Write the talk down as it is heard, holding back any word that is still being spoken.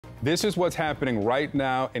This is what's happening right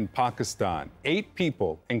now in Pakistan. 8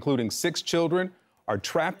 people, including 6 children, are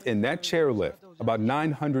trapped in that chairlift about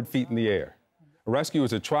 900 feet in the air.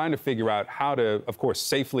 Rescuers are trying to figure out how to, of course,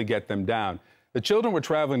 safely get them down. The children were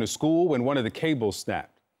traveling to school when one of the cables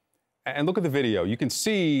snapped. And look at the video. You can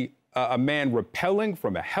see a man rappelling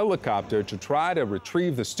from a helicopter to try to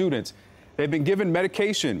retrieve the students. They've been given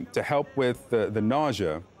medication to help with the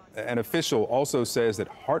nausea. An official also says that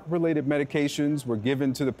heart-related medications were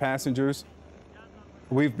given to the passengers.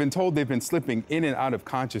 We've been told they've been slipping in and out of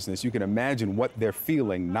consciousness. You can imagine what they're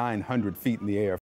feeling 900 feet in the air.